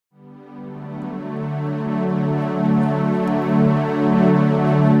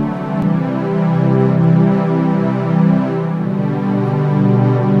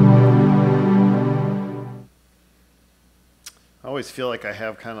feel like I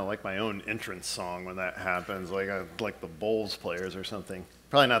have kind of like my own entrance song when that happens, like the Bulls players or something.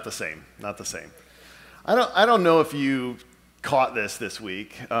 Probably not the same, not the same. I don't know if you caught this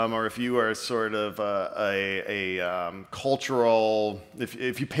week, or if you are sort of a cultural,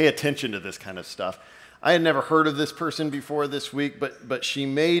 if you pay attention to this kind of stuff. I had never heard of this person before this week, but she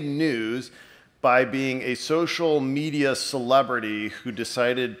made news by being a social media celebrity who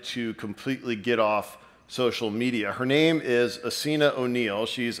decided to completely get off social media. Her name is Asinah O'Neal.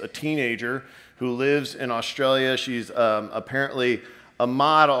 She's a teenager who lives in Australia. She's apparently a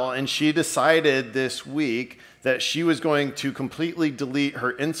model, and she decided this week that she was going to completely delete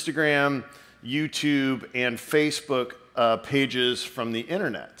her Instagram, YouTube, and Facebook pages from the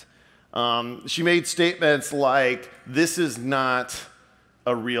internet. She made statements like, "This is not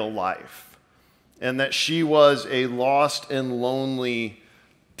a real life," and that she was a lost and lonely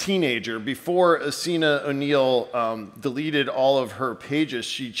teenager. Before Asinah O'Neal deleted all of her pages,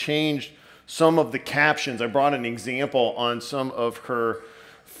 she changed some of the captions. I brought an example on some of her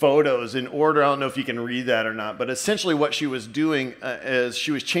photos in order. I don't know if you can read that or not, but essentially what she was doing is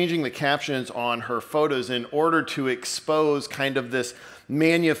she was changing the captions on her photos in order to expose kind of this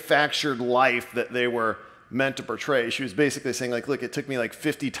manufactured life that they were meant to portray. She was basically saying, like, look, it took me like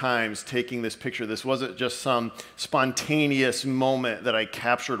 50 times taking this picture. This wasn't just some spontaneous moment that I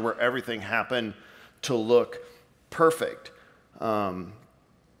captured where everything happened to look perfect.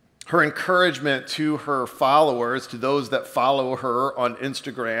 Her encouragement to her followers, to those that follow her on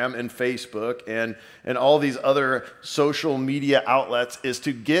Instagram and Facebook and all these other social media outlets, is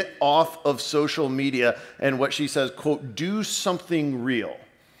to get off of social media and, what she says, quote, do something real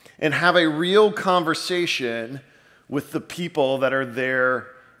and have a real conversation with the people that are there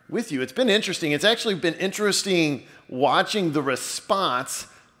with you. It's been interesting. It's actually been interesting watching the response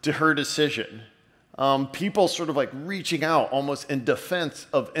to her decision. People sort of like reaching out almost in defense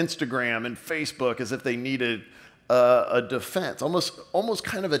of Instagram and Facebook as if they needed a defense, almost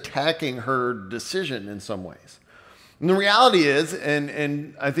kind of attacking her decision in some ways. And the reality is,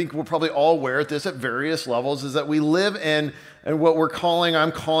 and I think we're probably all aware of this at various levels, is that we live in what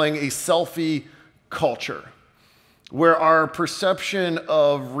I'm calling a selfie culture, where our perception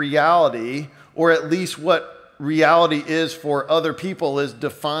of reality, or at least what reality is for other people, is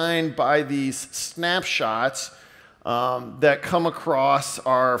defined by these snapshots that come across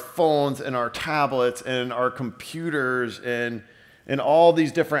our phones and our tablets and our computers and all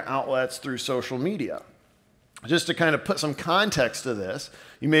these different outlets through social media. Just to kind of put some context to this,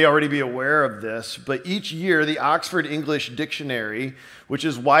 you may already be aware of this, but each year the Oxford English Dictionary, which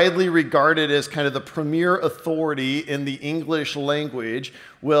is widely regarded as kind of the premier authority in the English language,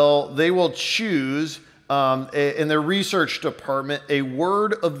 they will choose in their research department a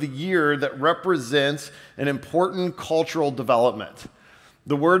word of the year that represents an important cultural development.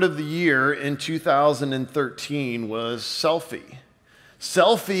 The word of the year in 2013 was selfie.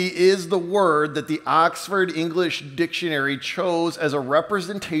 Selfie is the word that the Oxford English Dictionary chose as a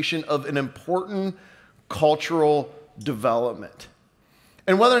representation of an important cultural development.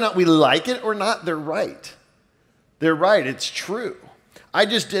 And whether or not we like it or not, they're right. They're right, it's true. I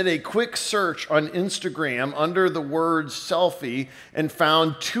just did a quick search on Instagram under the word selfie and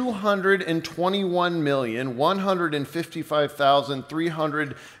found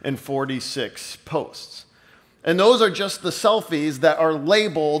 221,155,346 posts. And those are just the selfies that are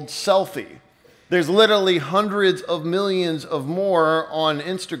labeled selfie. There's literally hundreds of millions of more on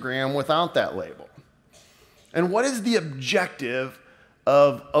Instagram without that label. And what is the objective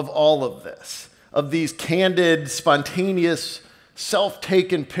of all of this? Of these candid, spontaneous,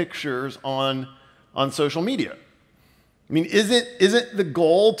 self-taken pictures on social media? I mean, isn't the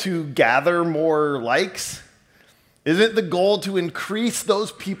goal to gather more likes? Isn't the goal to increase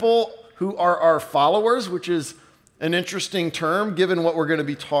those people who are our followers, which is an interesting term given what we're going to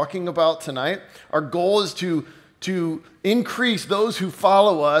be talking about tonight? Our goal is to increase those who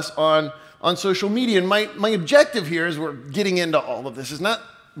follow us on social media. And my objective here, as we're getting into all of this, is not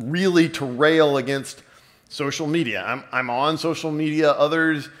really to rail against social media. I'm on social media.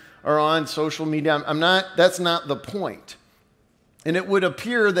 Others are on social media. That's not the point. And it would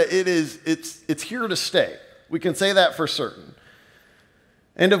appear that it's here to stay. We can say that for certain.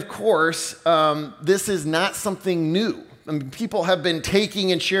 And of course, this is not something new. I mean, people have been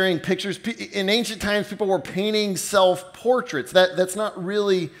taking and sharing pictures. In ancient times, people were painting self-portraits. That's not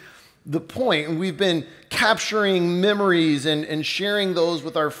really the point. And we've been capturing memories and sharing those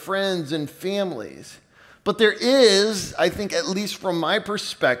with our friends and families. But there is, I think, at least from my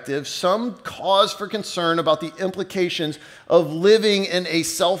perspective, some cause for concern about the implications of living in a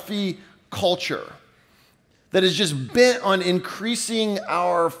selfie culture. that is just bent on increasing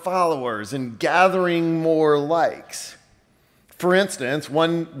our followers and gathering more likes. For instance,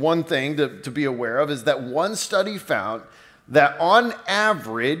 one thing to be aware of is that one study found that on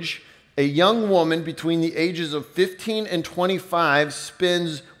average, a young woman between the ages of 15 and 25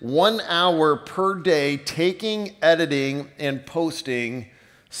 spends 1 hour per day taking, editing, and posting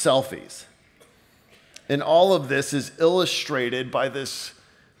selfies. And all of this is illustrated by this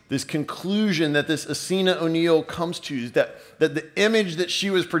conclusion that this Acina O'Neill comes to, that the image that she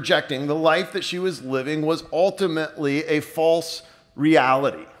was projecting, the life that she was living, was ultimately a false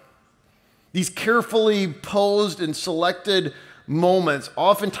reality. These carefully posed and selected moments,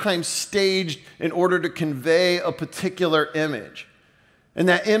 oftentimes staged in order to convey a particular image. And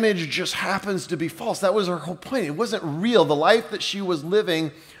that image just happens to be false. That was her whole point. It wasn't real. The life that she was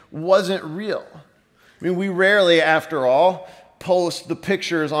living wasn't real. I mean, we rarely, after all, post the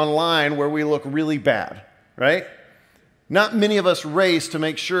pictures online where we look really bad, right? Not many of us race to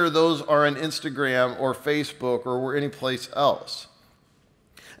make sure those are on Instagram or Facebook or any place else.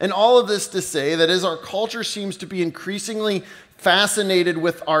 And all of this to say that as our culture seems to be increasingly fascinated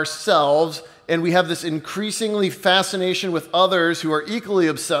with ourselves, and we have this increasingly fascination with others who are equally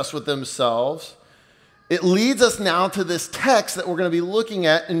obsessed with themselves, it leads us now to this text that we're going to be looking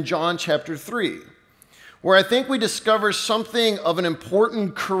at in John chapter 3, where I think we discover something of an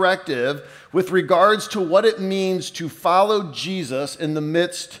important corrective with regards to what it means to follow Jesus in the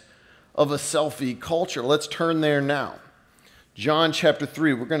midst of a selfie culture. Let's turn there now. John chapter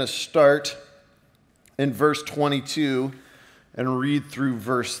 3, we're going to start in verse 22 and read through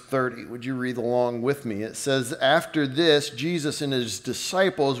verse 30. Would you read along with me? It says, "After this, Jesus and his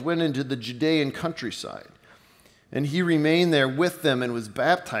disciples went into the Judean countryside, and he remained there with them and was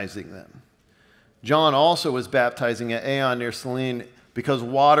baptizing them. John also was baptizing at Aenon near Salim because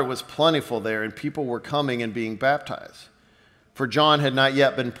water was plentiful there and people were coming and being baptized, for John had not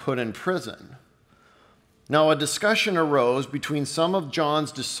yet been put in prison. Now a discussion arose between some of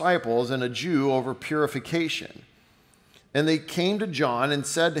John's disciples and a Jew over purification. And they came to John and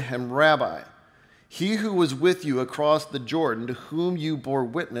said to him, 'Rabbi, he who was with you across the Jordan, to whom you bore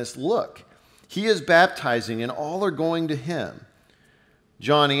witness, look, he is baptizing and all are going to him.'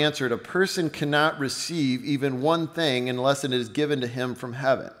 John answered, 'A person cannot receive even one thing unless it is given to him from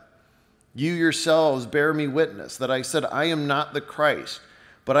heaven. You yourselves bear me witness that I said I am not the Christ,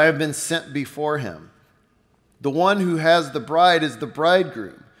 but I have been sent before him. The one who has the bride is the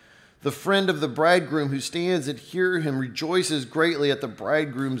bridegroom. The friend of the bridegroom who stands and hears him rejoices greatly at the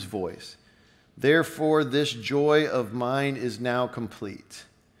bridegroom's voice. Therefore, this joy of mine is now complete.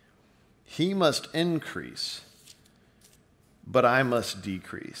 He must increase, but I must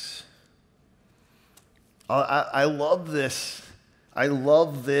decrease.'" I love this. I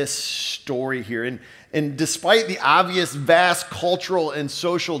love this story here. And despite the obvious vast cultural and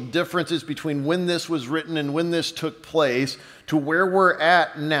social differences between when this was written and when this took place to where we're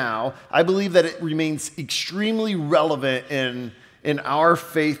at now, I believe that it remains extremely relevant in our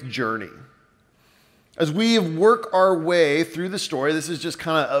faith journey. As we work our way through the story, this is just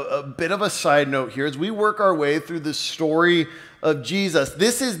kind of a bit of a side note here. As we work our way through the story of Jesus,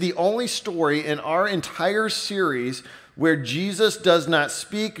 this is the only story in our entire series where Jesus does not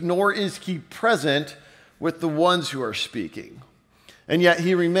speak, nor is he present with the ones who are speaking. And yet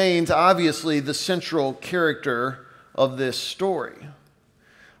he remains obviously the central character of this story.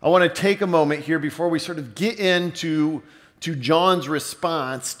 I want to take a moment here before we sort of get into John's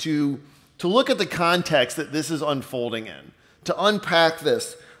response to look at the context that this is unfolding in, to unpack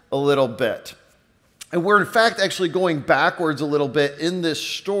this a little bit. And we're in fact actually going backwards a little bit in this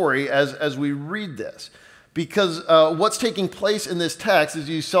story as we read this. Because what's taking place in this text, as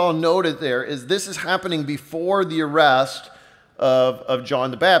you saw noted there, is this is happening before the arrest of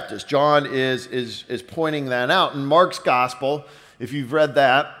John the Baptist. John is pointing that out. In Mark's gospel, if you've read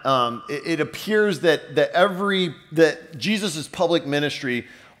that, it appears that Jesus' public ministry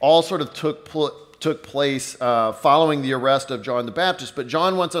all sort of took place following the arrest of John the Baptist. But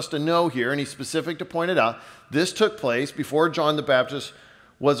John wants us to know here, and he's specific to point it out, this took place before John the Baptist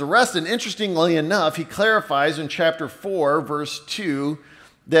was arrested. And interestingly enough, he clarifies in chapter 4, verse 2,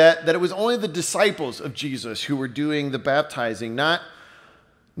 that it was only the disciples of Jesus who were doing the baptizing, not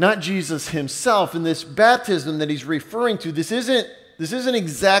Jesus himself. And this baptism that he's referring to, this isn't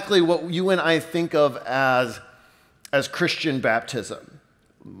exactly what you and I think of as Christian baptism.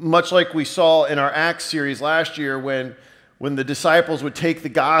 Much like we saw in our Acts series last year when the disciples would take the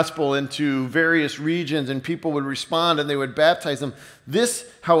gospel into various regions and people would respond and they would baptize them. This,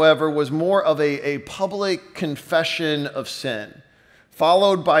 however, was more of a public confession of sin.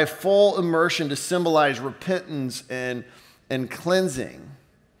 followed by full immersion to symbolize repentance and cleansing.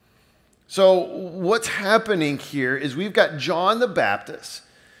 So what's happening here is we've got John the Baptist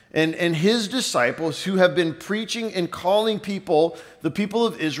and his disciples who have been preaching and calling the people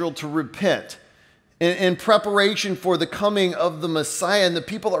of Israel, to repent in preparation for the coming of the Messiah, and the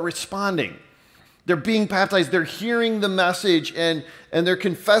people are responding. They're being baptized, they're hearing the message, and they're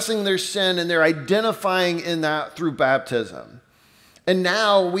confessing their sin, and they're identifying in that through baptism. And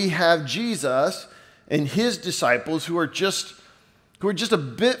now we have Jesus and his disciples who are just a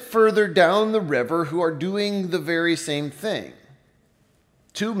bit further down the river, who are doing the very same thing.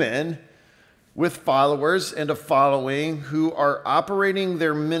 Two men with followers and a following who are operating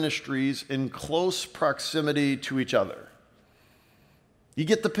their ministries in close proximity to each other. You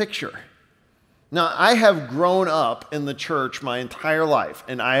get the picture. Now, I have grown up in the church my entire life,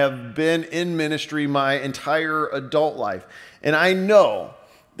 and I have been in ministry my entire adult life. And I know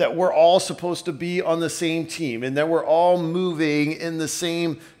that we're all supposed to be on the same team and that we're all moving in the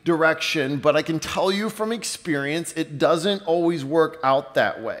same direction. But I can tell you from experience, it doesn't always work out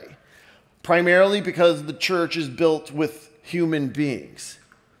that way. Primarily because the church is built with human beings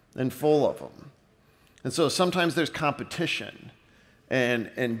and full of them. And so sometimes there's competition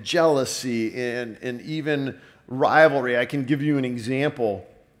and jealousy and even rivalry. I can give you an example.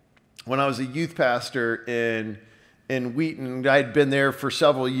 When I was a youth pastor in Wheaton, I'd been there for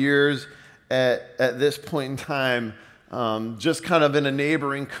several years at this point in time. Just kind of in a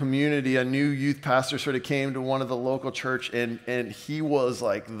neighboring community, a new youth pastor sort of came to one of the local church, and he was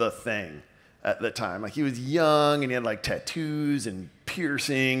like the thing at the time. Like, he was young and he had like tattoos and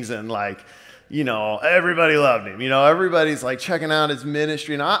piercings, and like, you know, everybody loved him. You know, everybody's like checking out his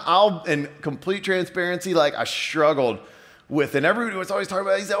ministry. And I'll in complete transparency, like, I struggled with, and everybody was always talking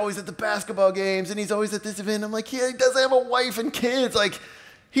about, he's always at the basketball games and he's always at this event. I'm like, yeah, he doesn't have a wife and kids. Like,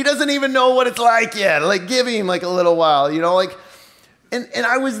 he doesn't even know what it's like yet. Like, give him like a little while, you know, like, and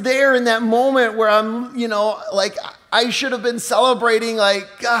I was there in that moment where I'm, you know, like, I should have been celebrating, like,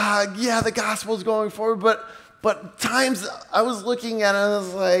 God, yeah, the gospel's going forward. But times I was looking at it and I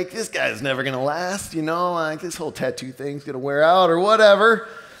was like, this guy's never going to last, you know, like, this whole tattoo thing's going to wear out or whatever.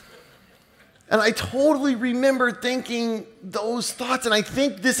 And I totally remember thinking those thoughts. And I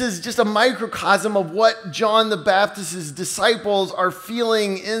think this is just a microcosm of what John the Baptist's disciples are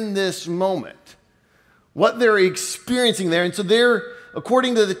feeling in this moment, what they're experiencing there. And so they're,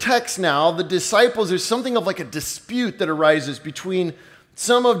 according to the text now, the disciples, there's something of like a dispute that arises between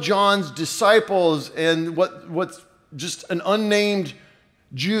some of John's disciples and what's just an unnamed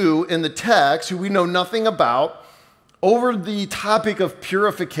Jew in the text who we know nothing about, over the topic of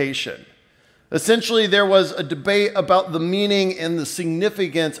purification. Essentially, there was a debate about the meaning and the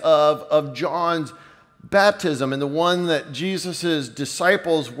significance of John's baptism and the one that Jesus'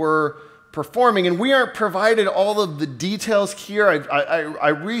 disciples were performing. And we aren't provided all of the details here. I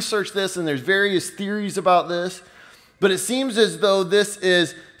researched this, and there's various theories about this. But it seems as though this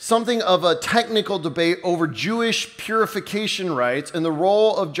is something of a technical debate over Jewish purification rites and the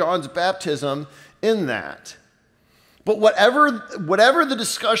role of John's baptism in that. But whatever the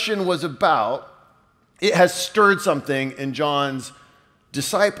discussion was about, it has stirred something in John's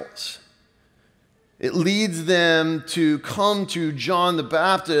disciples. It leads them to come to John the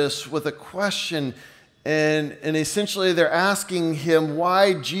Baptist with a question, and essentially they're asking him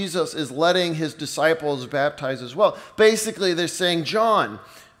why Jesus is letting his disciples baptize as well. Basically, they're saying, John,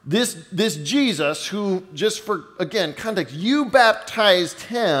 this Jesus who, just for, again, context, you baptized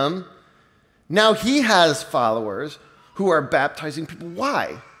him, now he has followers who are baptizing people.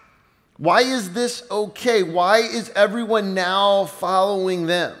 Why? Why is this okay? Why is everyone now following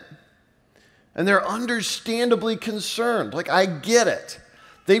them? And they're understandably concerned. Like, I get it.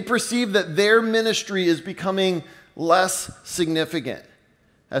 They perceive that their ministry is becoming less significant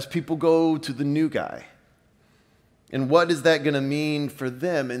as people go to the new guy. And what is that going to mean for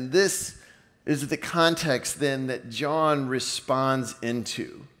them? And this is the context then that John responds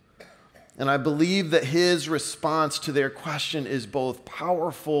into. And I believe that his response to their question is both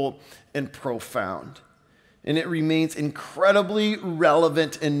powerful and profound. And it remains incredibly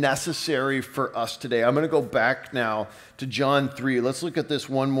relevant and necessary for us today. I'm going to go back now to John 3. Let's look at this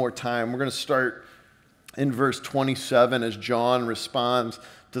one more time. We're going to start in verse 27 as John responds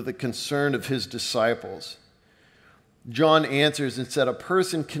to the concern of his disciples. John answers and said, "A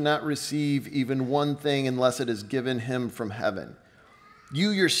person cannot receive even one thing unless it is given him from heaven. You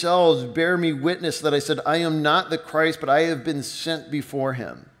yourselves bear me witness that I said, I am not the Christ, but I have been sent before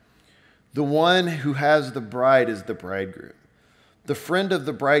him. The one who has the bride is the bridegroom. The friend of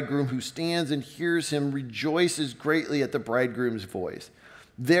the bridegroom who stands and hears him rejoices greatly at the bridegroom's voice.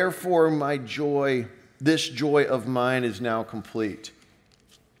 Therefore, this joy of mine is now complete.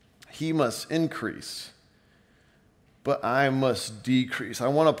 He must increase, but I must decrease. I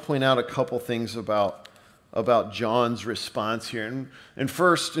want to point out a couple things about John's response here. And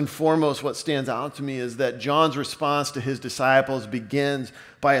first and foremost, what stands out to me is that John's response to his disciples begins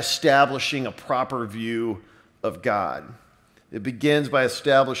by establishing a proper view of God. It begins by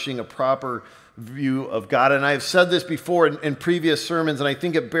establishing a proper view of God. And I've said this before in previous sermons, and I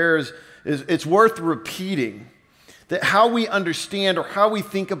think it's worth repeating, that how we understand or how we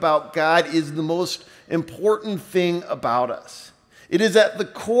think about God is the most important thing about us. It is at the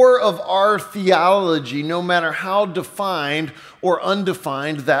core of our theology, no matter how defined or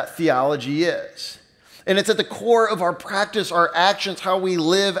undefined that theology is. And it's at the core of our practice, our actions, how we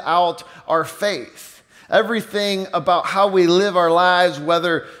live out our faith. Everything about how we live our lives,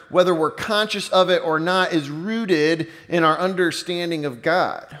 whether we're conscious of it or not, is rooted in our understanding of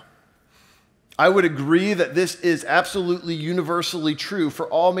God. I would agree that this is absolutely universally true for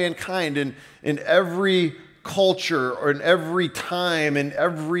all mankind in every culture or in every time, in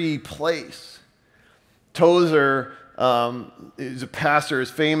every place. Tozer is a pastor,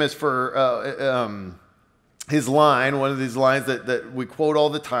 is famous for his line, one of these lines that we quote all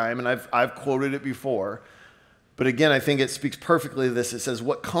the time, and I've quoted it before. But again, I think it speaks perfectly to this. It says,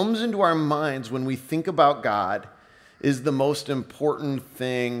 what comes into our minds when we think about God is the most important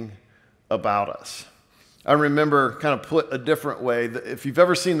thing about us. I remember, kind of put a different way, if you've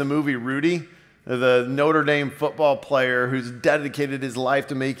ever seen the movie Rudy, the Notre Dame football player who's dedicated his life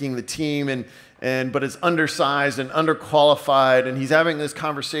to making the team, but is undersized and underqualified, and he's having this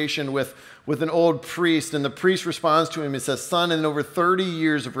conversation with an old priest, and the priest responds to him and says, son, in over 30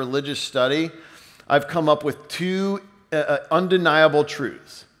 years of religious study, I've come up with two undeniable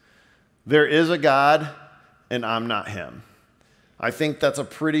truths. There is a God, and I'm not him. I think that's a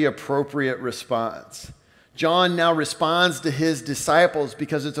pretty appropriate response. John now responds to his disciples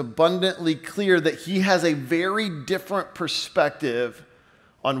because it's abundantly clear that he has a very different perspective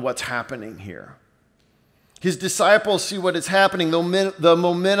on what's happening here. His disciples see what is happening, the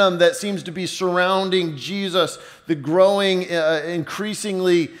momentum that seems to be surrounding Jesus, the growing,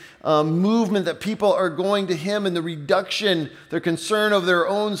 increasingly movement that people are going to him, and the reduction, their concern of their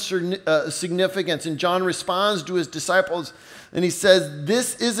own significance. And John responds to his disciples, and he says,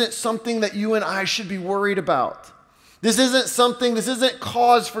 this isn't something that you and I should be worried about. This isn't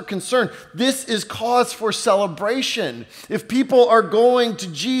cause for concern. This is cause for celebration. If people are going to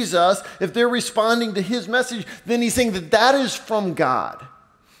Jesus, if they're responding to his message, then he's saying that is from God.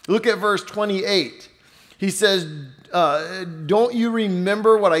 Look at verse 28. He says, don't you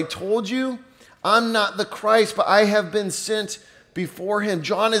remember what I told you? I'm not the Christ, but I have been sent before him.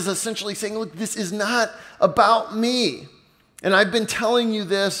 John is essentially saying, look, this is not about me. And I've been telling you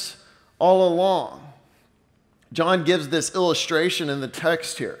this all along. John gives this illustration in the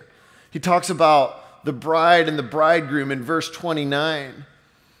text here. He talks about the bride and the bridegroom in verse 29,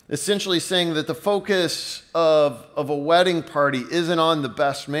 essentially saying that the focus of a wedding party isn't on the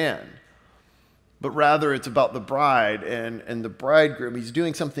best man, but rather it's about the bride and the bridegroom. He's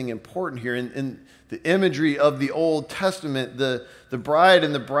doing something important here. In the imagery of the Old Testament, the bride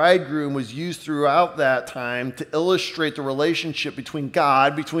and the bridegroom was used throughout that time to illustrate the relationship between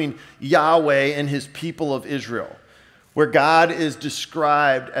God, between Yahweh and his people of Israel, where God is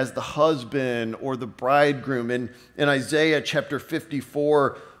described as the husband or the bridegroom. In Isaiah chapter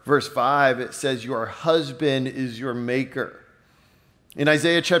 54, verse 5, it says, your husband is your maker. In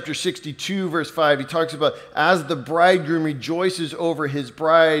Isaiah chapter 62, verse 5, he talks about, as the bridegroom rejoices over his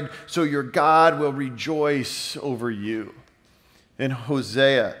bride, so your God will rejoice over you. In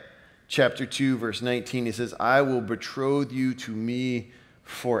Hosea chapter 2, verse 19, he says, I will betroth you to me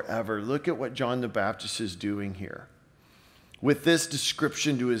forever. Look at what John the Baptist is doing here. With this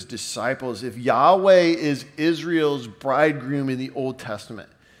description to his disciples, if Yahweh is Israel's bridegroom in the Old Testament,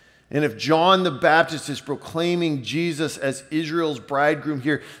 and if John the Baptist is proclaiming Jesus as Israel's bridegroom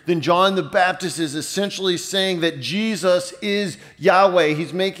here, then John the Baptist is essentially saying that Jesus is Yahweh.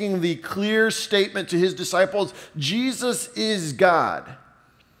 He's making the clear statement to his disciples, Jesus is God.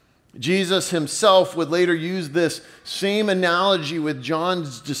 Jesus himself would later use this same analogy with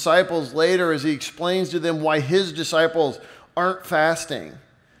John's disciples later as he explains to them why his disciples aren't fasting.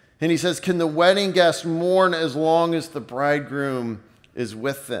 And he says, can the wedding guests mourn as long as the bridegroom is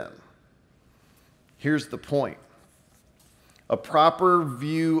with them? Here's the point. A proper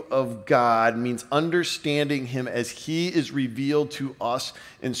view of God means understanding him as he is revealed to us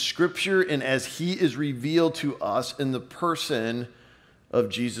in Scripture and as he is revealed to us in the person of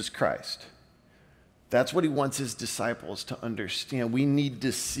Jesus Christ. That's what he wants his disciples to understand. We need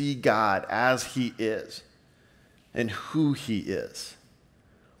to see God as he is and who he is.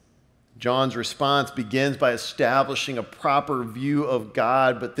 John's response begins by establishing a proper view of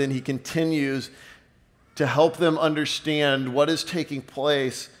God, but then he continues to help them understand what is taking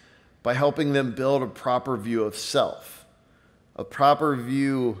place by helping them build a proper view of self. A proper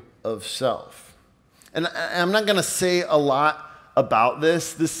view of self. And I'm not going to say a lot about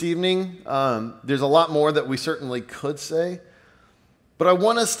this evening. There's a lot more that we certainly could say. But I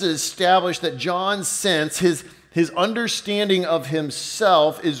want us to establish that John's sense, his understanding of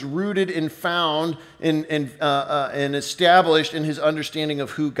himself is rooted and found and established in his understanding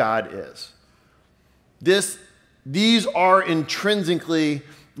of who God is. These are intrinsically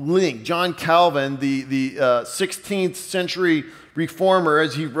linked. John Calvin, the 16th century reformer,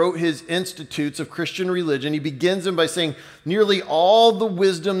 as he wrote his Institutes of Christian Religion, he begins them by saying, nearly all the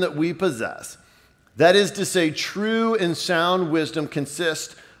wisdom that we possess, that is to say, true and sound wisdom,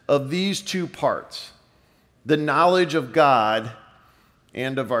 consists of these two parts: the knowledge of God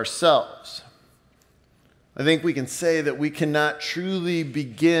and of ourselves. I think we can say that we cannot truly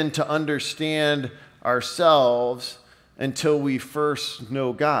begin to understand ourselves until we first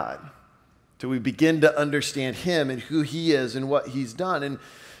know God, till we begin to understand him and who he is and what he's done.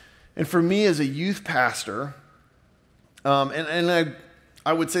 And for me as a youth pastor, and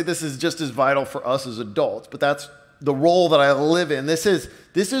I would say this is just as vital for us as adults, but that's the role that I live in. This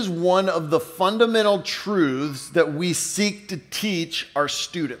is one of the fundamental truths that we seek to teach our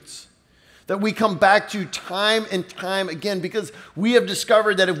students, that we come back to time and time again, because we have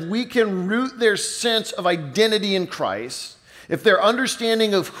discovered that if we can root their sense of identity in Christ, if their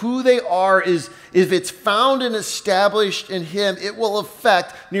understanding of who they are if it's found and established in him, it will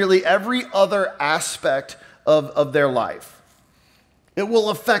affect nearly every other aspect of their life. It will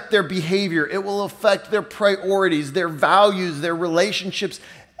affect their behavior. It will affect their priorities, their values, their relationships,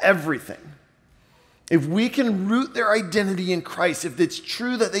 everything. If we can root their identity in Christ, if it's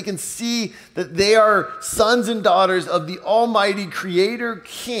true that they can see that they are sons and daughters of the Almighty Creator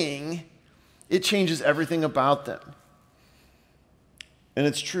King, it changes everything about them. And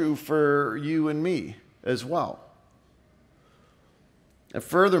it's true for you and me as well. And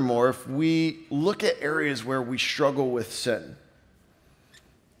furthermore, if we look at areas where we struggle with sin,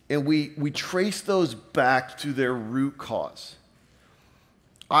 and we trace those back to their root cause,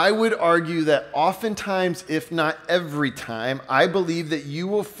 I would argue that oftentimes, if not every time, I believe that you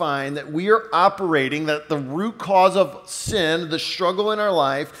will find that we are operating, that the root cause of sin, the struggle in our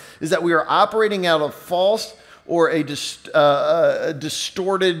life, is that we are operating out of false or a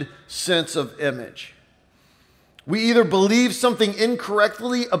distorted sense of image. We either believe something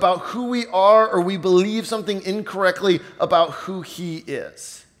incorrectly about who we are, or we believe something incorrectly about who he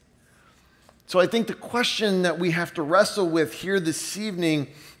is. So I think the question that we have to wrestle with here this evening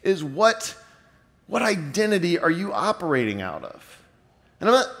is what identity are you operating out of?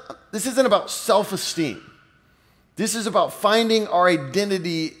 And this isn't about self-esteem. This is about finding our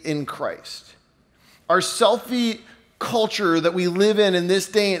identity in Christ. Our selfie culture that we live in this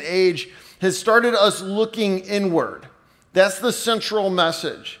day and age has started us looking inward. That's the central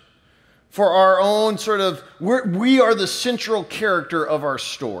message. For our own we are the central character of our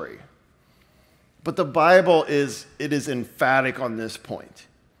story. But the Bible is emphatic on this point.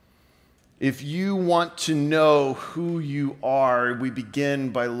 If you want to know who you are, we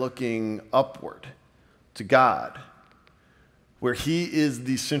begin by looking upward to God, where he is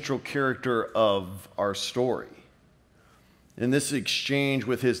the central character of our story. In this exchange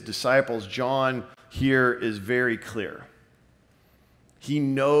with his disciples, John here is very clear. He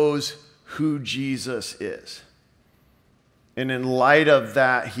knows who Jesus is. And in light of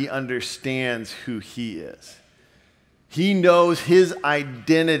that, he understands who he is. He knows his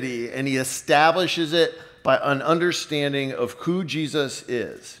identity, and he establishes it by an understanding of who Jesus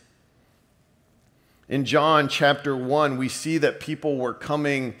is. In John chapter 1, we see that people were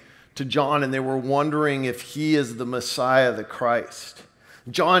coming to John and they were wondering if he is the Messiah, the Christ.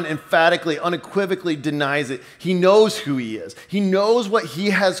 John emphatically, unequivocally denies it. He knows who he is. He knows what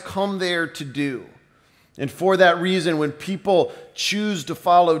he has come there to do. And for that reason, when people choose to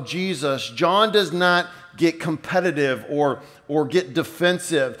follow Jesus, John does not get competitive or get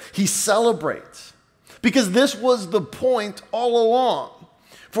defensive. He celebrates. Because this was the point all along.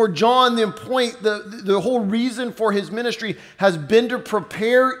 For John, the whole reason for his ministry has been to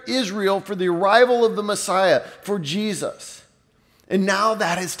prepare Israel for the arrival of the Messiah, for Jesus. And now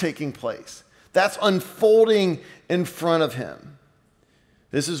that is taking place. That's unfolding in front of him.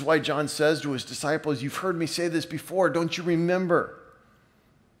 This is why John says to his disciples, you've heard me say this before, don't you remember?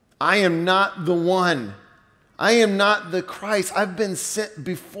 I am not the one. I am not the Christ. I've been sent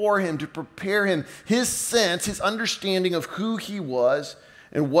before him to prepare him. His sense, his understanding of who he was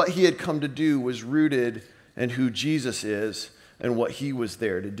and what he had come to do was rooted in who Jesus is and what he was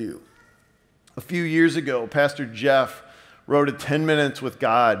there to do. A few years ago, Pastor Jeff wrote a 10 Minutes with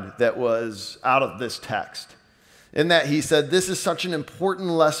God that was out of this text. In that he said, this is such an important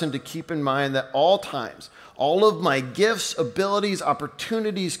lesson to keep in mind that all times, all of my gifts, abilities,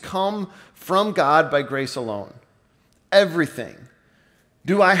 opportunities come from God by grace alone. Everything.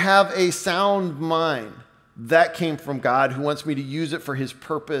 Do I have a sound mind? That came from God who wants me to use it for his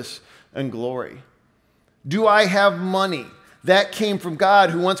purpose and glory. Do I have money? That came from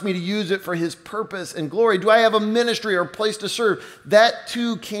God who wants me to use it for his purpose and glory. Do I have a ministry or a place to serve? That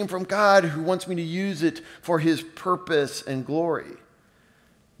too came from God who wants me to use it for his purpose and glory.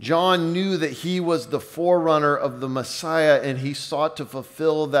 John knew that he was the forerunner of the Messiah, and he sought to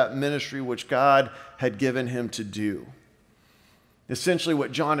fulfill that ministry which God had given him to do. Essentially,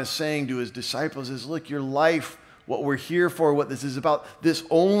 what John is saying to his disciples is, look, your life, what we're here for, what this is about, this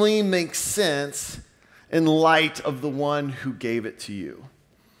only makes sense in light of the one who gave it to you.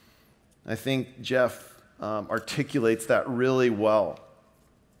 I think Jeff articulates that really well.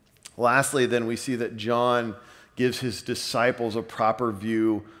 Lastly, then we see that John gives his disciples a proper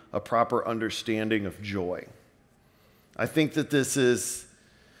view, a proper understanding of joy. I think that this is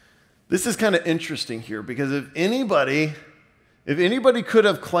kind of interesting here, because if anybody could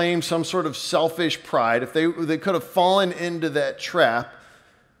have claimed some sort of selfish pride, if they could have fallen into that trap,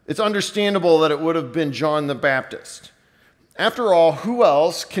 it's understandable that it would have been John the Baptist. After all, who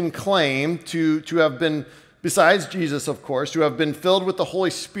else can claim to have been, besides Jesus, of course, to have been filled with the Holy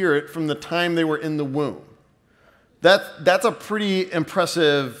Spirit from the time they were in the womb? That's a pretty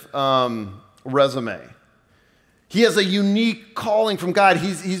impressive resume. He has a unique calling from God.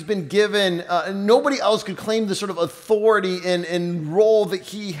 He's been given, nobody else could claim the sort of authority and role that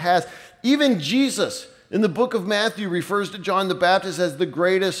he has. Even Jesus, in the book of Matthew, refers to John the Baptist as the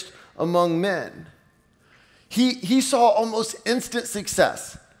greatest among men. He saw almost instant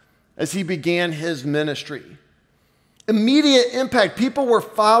success as he began his ministry. Immediate impact. People were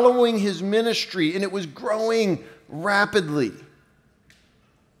following his ministry, and it was growing rapidly.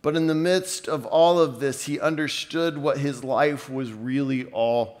 But in the midst of all of this, he understood what his life was really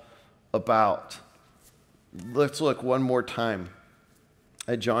all about. Let's look one more time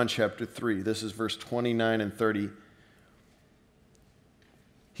at John chapter 3. This is verse 29 and 30.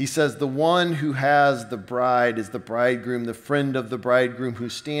 He says, the one who has the bride is the bridegroom, the friend of the bridegroom who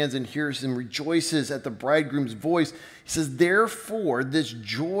stands and hears and rejoices at the bridegroom's voice. He says, therefore, this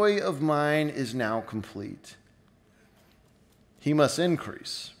joy of mine is now complete. He must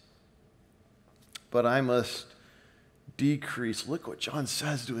increase, but I must decrease. Look what John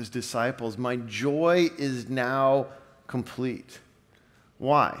says to his disciples. My joy is now complete.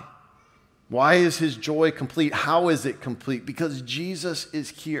 Why? Why is his joy complete? How is it complete? Because Jesus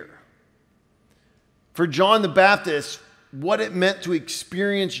is here. For John the Baptist, what it meant to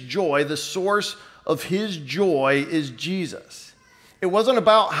experience joy, the source of his joy is Jesus. It wasn't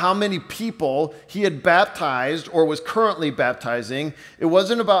about how many people he had baptized or was currently baptizing. It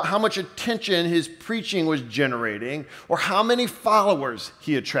wasn't about how much attention his preaching was generating or how many followers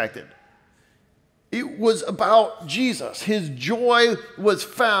he attracted. It was about Jesus. His joy was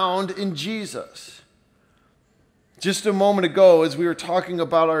found in Jesus. Just a moment ago, as we were talking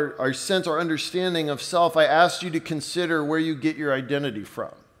about our sense, our understanding of self, I asked you to consider where you get your identity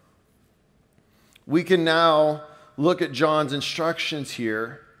from. We can now look at John's instructions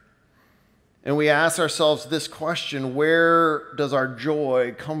here, and we ask ourselves this question: where does our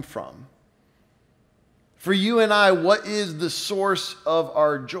joy come from? For you and I, what is the source of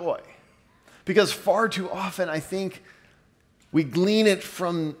our joy? Because far too often, I think we glean it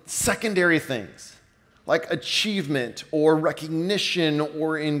from secondary things, like achievement or recognition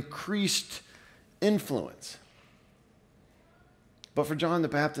or increased influence. But for John the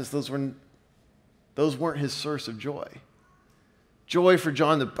Baptist, those weren't his source of joy. Joy for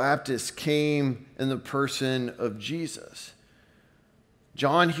John the Baptist came in the person of Jesus.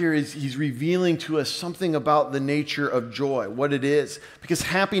 John here he's revealing to us something about the nature of joy, what it is, because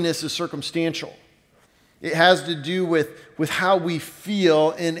happiness is circumstantial. It has to do with how we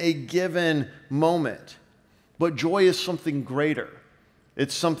feel in a given moment. But joy is something greater.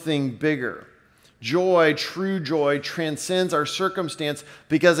 It's something bigger. Joy, true joy, transcends our circumstance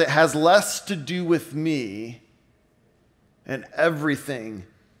because it has less to do with me and everything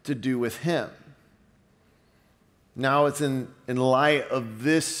to do with him. Now it's in light of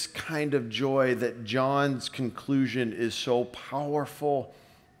this kind of joy that John's conclusion is so powerful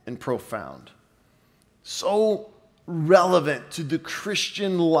and profound, so relevant to the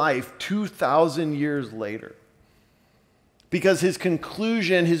Christian life 2,000 years later. Because his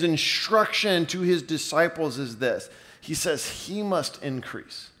conclusion, his instruction to his disciples is this. He says, he must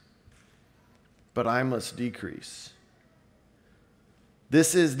increase, but I must decrease.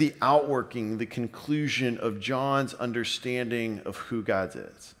 This is the outworking, the conclusion of John's understanding of who God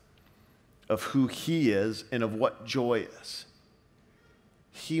is, of who he is, and of what joy is.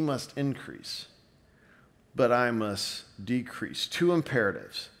 He must increase, but I must decrease. Two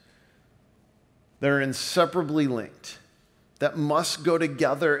imperatives that are inseparably linked, that must go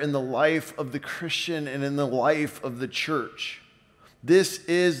together in the life of the Christian and in the life of the church. This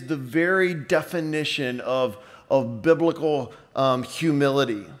is the very definition of biblical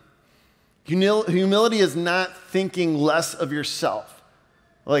humility. Humility is not thinking less of yourself,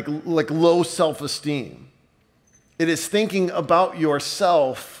 like low self-esteem. It is thinking about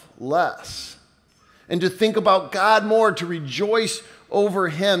yourself less. And to think about God more, to rejoice over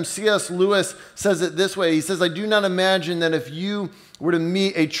him. C.S. Lewis says it this way. He says, I do not imagine that if you were to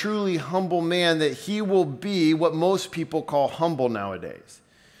meet a truly humble man, that he will be what most people call humble nowadays.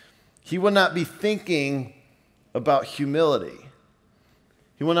 He will not be thinking about humility.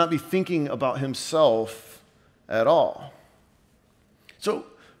 He will not be thinking about himself at all. So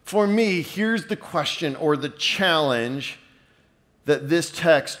for me, here's the question or the challenge that this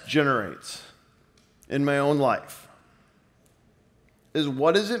text generates in my own life. Is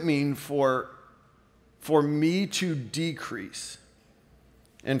what does it mean for me to decrease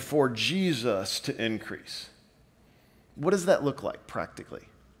and for Jesus to increase? What does that look like practically?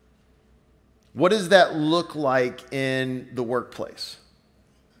 What does that look like in the workplace?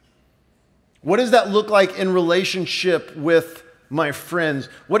 What does that look like in relationship with my friends?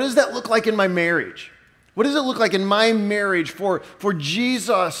 What does that look like in my marriage? What does it look like in my marriage for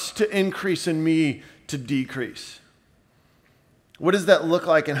Jesus to increase and me to decrease? What does that look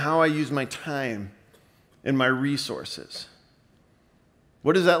like in how I use my time and my resources?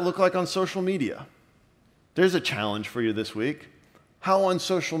 What does that look like on social media? There's a challenge for you this week. How on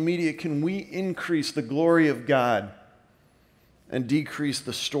social media can we increase the glory of God and decrease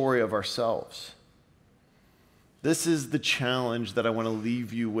the story of ourselves? This is the challenge that I want to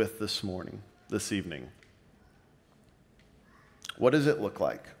leave you with this evening. What does it look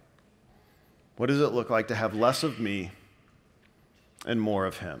like? What does it look like to have less of me and more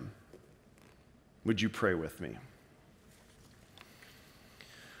of him? Would you pray with me?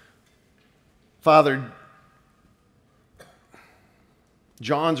 Father,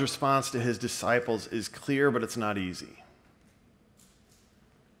 John's response to his disciples is clear, but it's not easy.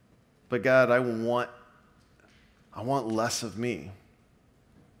 But God, I want less of me.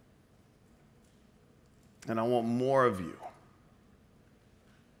 And I want more of you.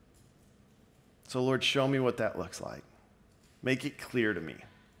 So Lord, show me what that looks like. Make it clear to me.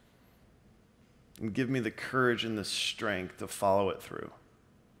 And give me the courage and the strength to follow it through.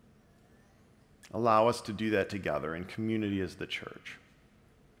 Allow us to do that together in community as the church.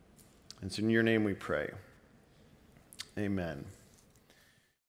 And it's in your name we pray. Amen.